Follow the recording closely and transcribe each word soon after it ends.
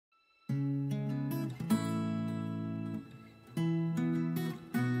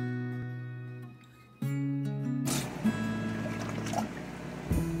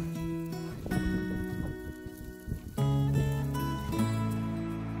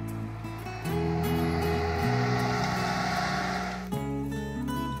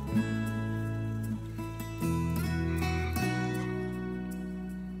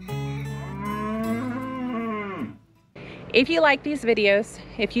If you like these videos,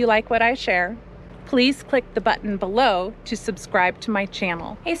 if you like what I share, please click the button below to subscribe to my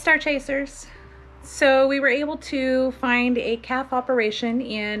channel. Hey Star Chasers! So we were able to find a calf operation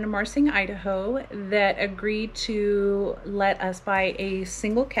in Marsing, Idaho that agreed to let us buy a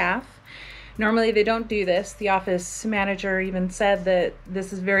single calf. Normally they don't do this. The office manager even said that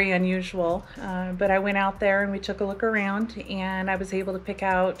this is very unusual, but I went out there and we took a look around and I was able to pick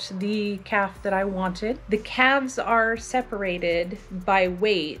out the calf that I wanted. The calves are separated by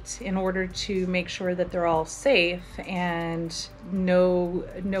weight in order to make sure that they're all safe and no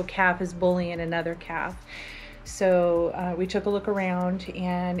calf is bullying another calf. So we took a look around,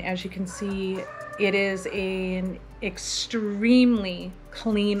 and as you can see, it is an extremely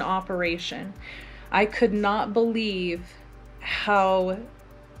clean operation. I could not believe how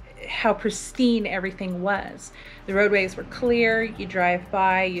pristine everything was. The roadways were clear. You drive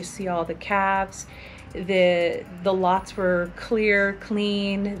by, you see all the calves. The lots were clear,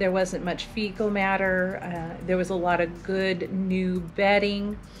 clean. There wasn't much fecal matter. There was a lot of good new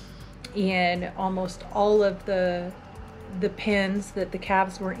bedding in almost all of the pens that the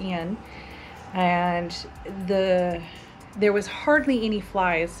calves were in, and there was hardly any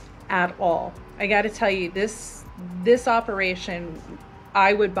flies at all. I got to tell you, this operation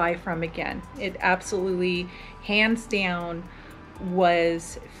I would buy from again. It absolutely, hands down,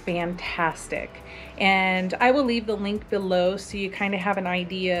 was fantastic. And I will leave the link below so you kind of have an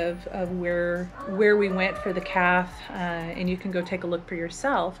idea of where we went for the calf, and you can go take a look for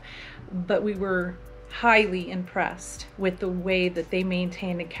yourself. But we were highly impressed with the way that they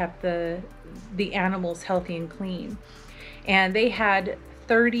maintained and kept the animals healthy and clean. And they had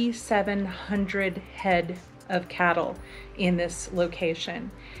 3,700 head of cattle in this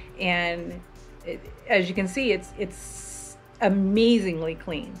location, and as you can see, it's amazingly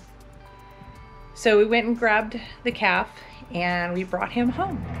clean. So we went and grabbed the calf and we brought him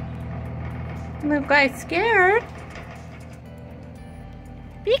home. Little guy's scared.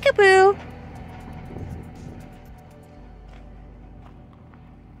 Peekaboo.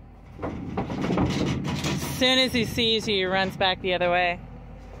 As soon as he sees you, he runs back the other way.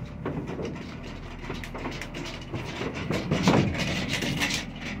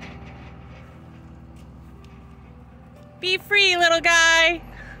 Be free, little guy.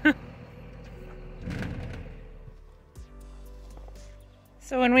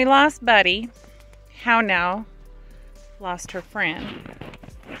 So when we lost Buddy, How Now lost her friend.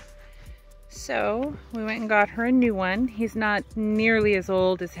 So we went and got her a new one. He's not nearly as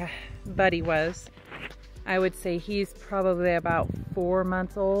old as Buddy was. I would say he's probably about 4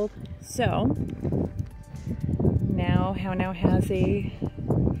 months old. So now How Now has a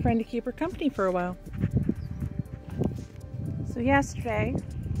friend to keep her company for a while. So yesterday,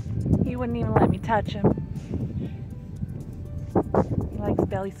 he wouldn't even let me touch him. He likes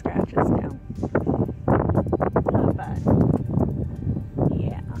belly scratches now. Oh, bud.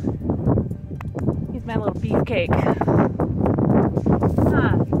 Yeah. He's my little beefcake.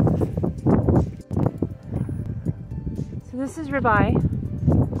 Huh. So this is Ribeye,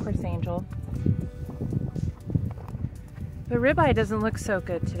 of course Angel. But Ribeye doesn't look so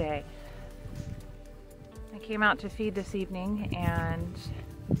good today. I came out to feed this evening and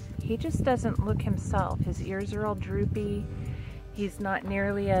he just doesn't look himself. His ears are all droopy. He's not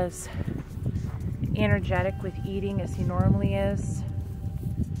nearly as energetic with eating as he normally is.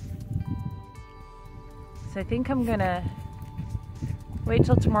 So I think I'm gonna wait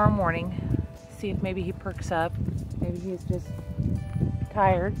till tomorrow morning, see if maybe he perks up. Maybe he's just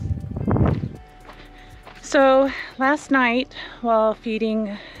tired. So last night, while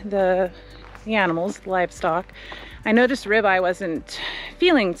feeding the animals, the livestock, I noticed Ribeye wasn't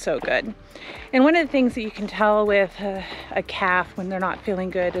feeling so good. And one of the things that you can tell with a calf when they're not feeling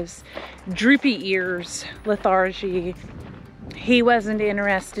good is droopy ears, lethargy. He wasn't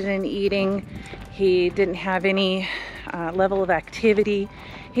interested in eating. He didn't have any level of activity.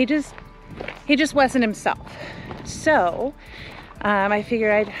 He just wasn't himself. So I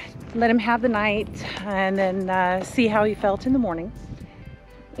figured I'd let him have the night and then see how he felt in the morning.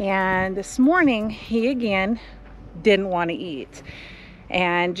 And this morning, he again didn't want to eat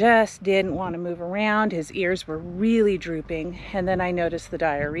and just didn't want to move around. His ears were really drooping, and then I noticed the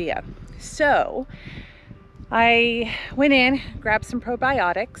diarrhea. So I went in, grabbed some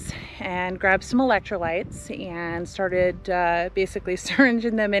probiotics and grabbed some electrolytes and started basically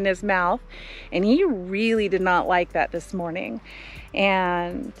syringing them in his mouth, and he really did not like that this morning.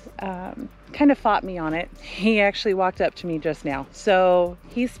 and kind of fought me on it. He actually walked up to me just now. So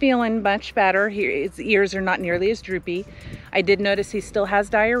he's feeling much better. His ears are not nearly as droopy. I did notice he still has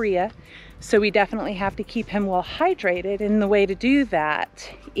diarrhea. So we definitely have to keep him well hydrated. And the way to do that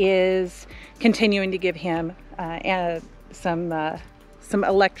is continuing to give him some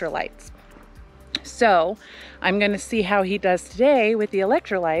electrolytes. So I'm going to see how he does today with the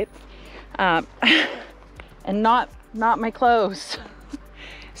electrolytes, and not my clothes.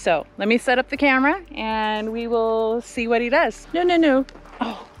 So let me set up the camera and we will see what he does. No.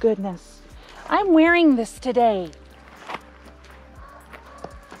 Oh goodness. I'm wearing this today.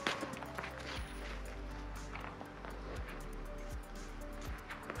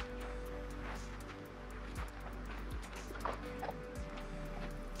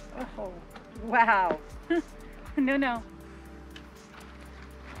 Oh, wow. No.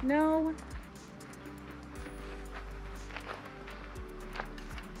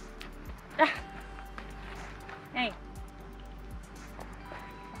 Ah. Hey.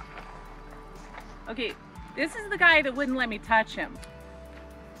 Okay, this is the guy that wouldn't let me touch him.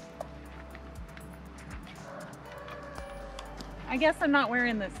 I guess I'm not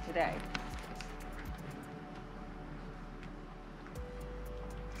wearing this today.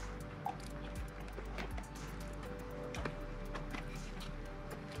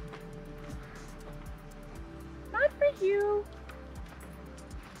 Not for you.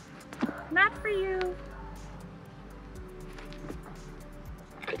 Not for you.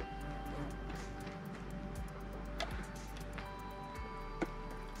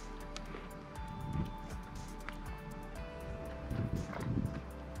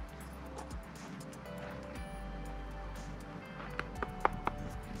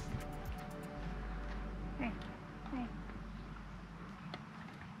 Hey.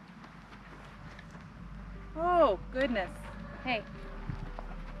 Oh, goodness. Hey.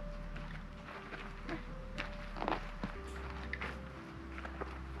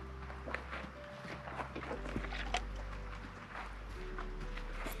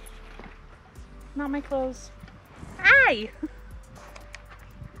 Not my clothes. Hi!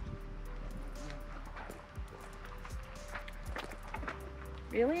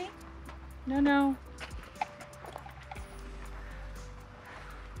 Really? No.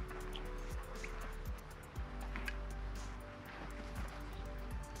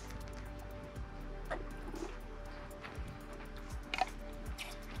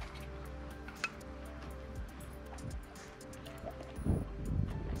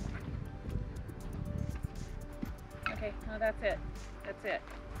 Okay, no, that's it. That's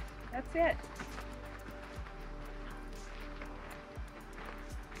it.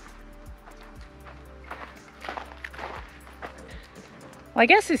 Well, I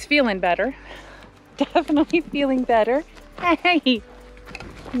guess he's feeling better. Definitely feeling better. Hey!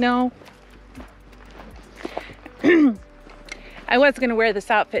 No. I was going to wear this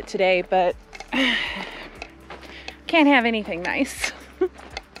outfit today, but can't have anything nice.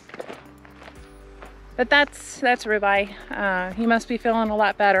 But that's Ribeye. He must be feeling a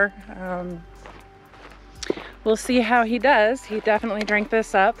lot better. We'll see how he does. He definitely drank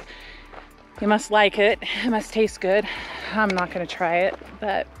this up. He must like it. It must taste good. I'm not going to try it,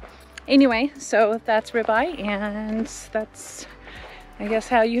 but anyway, so that's Ribeye, and that's, I guess,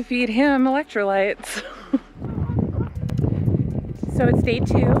 how you feed him electrolytes. So it's day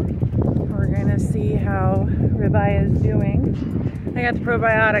 2. We're going to see how Ribeye is doing. I got the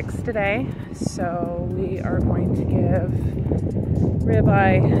probiotics today, so we are going to give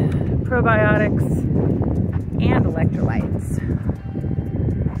Ribeye probiotics and electrolytes.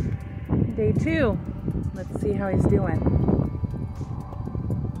 Day 2. Let's see how he's doing.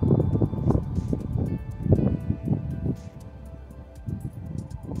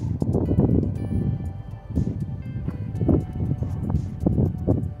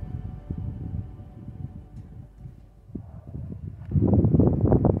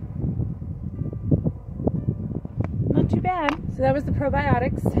 Not too bad. So that was the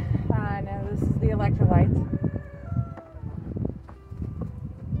probiotics. Now this is the electrolytes.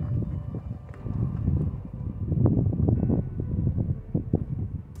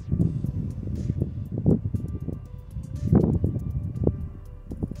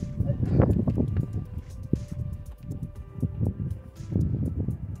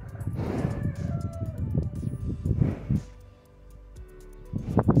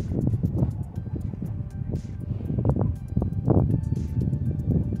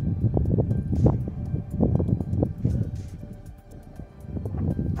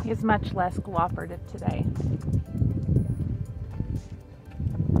 Is much less cooperative today.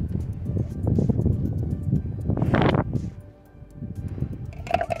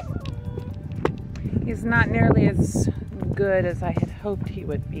 He's not nearly as good as I had hoped he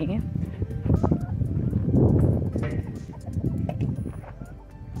would be.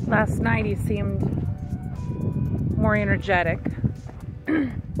 Last night he seemed more energetic. So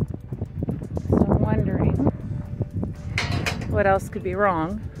I'm wondering what else could be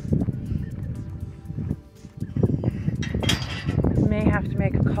wrong. May have to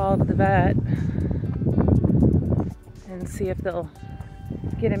make a call to the vet and see if they'll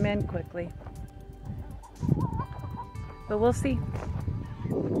get him in quickly. But we'll see.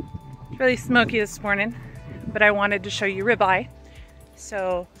 It's really smoky this morning, but I wanted to show you Ribeye.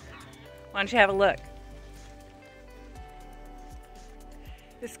 So why don't you have a look?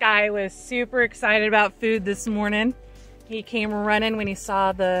 This guy was super excited about food this morning. He came running when he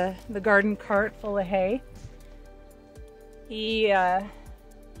saw the garden cart full of hay.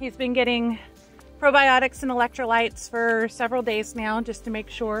 He's been getting probiotics and electrolytes for several days now just to make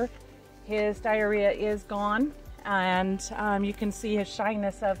sure his diarrhea is gone. And you can see his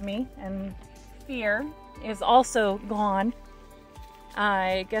shyness of me and fear is also gone.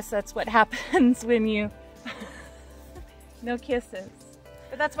 I guess that's what happens when you... No kisses.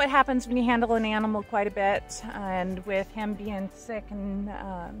 But that's what happens when you handle an animal quite a bit, and with him being sick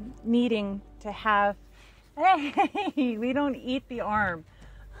and needing to have... Hey, we don't eat the arm.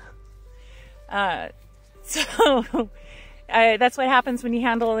 So that's what happens when you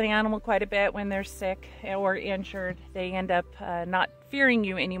handle an animal quite a bit. When they're sick or injured, they end up not fearing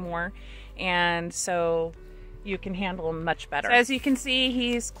you anymore, and so you can handle them much better. So as you can see,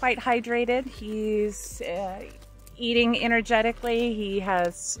 he's quite hydrated. He's eating energetically. He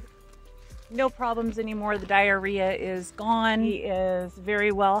has no problems anymore. The diarrhea is gone. He is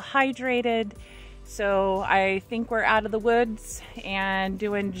very well hydrated. So I think we're out of the woods and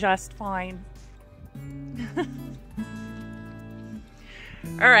doing just fine.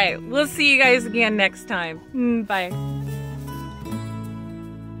 All right, we'll see you guys again next time. Bye.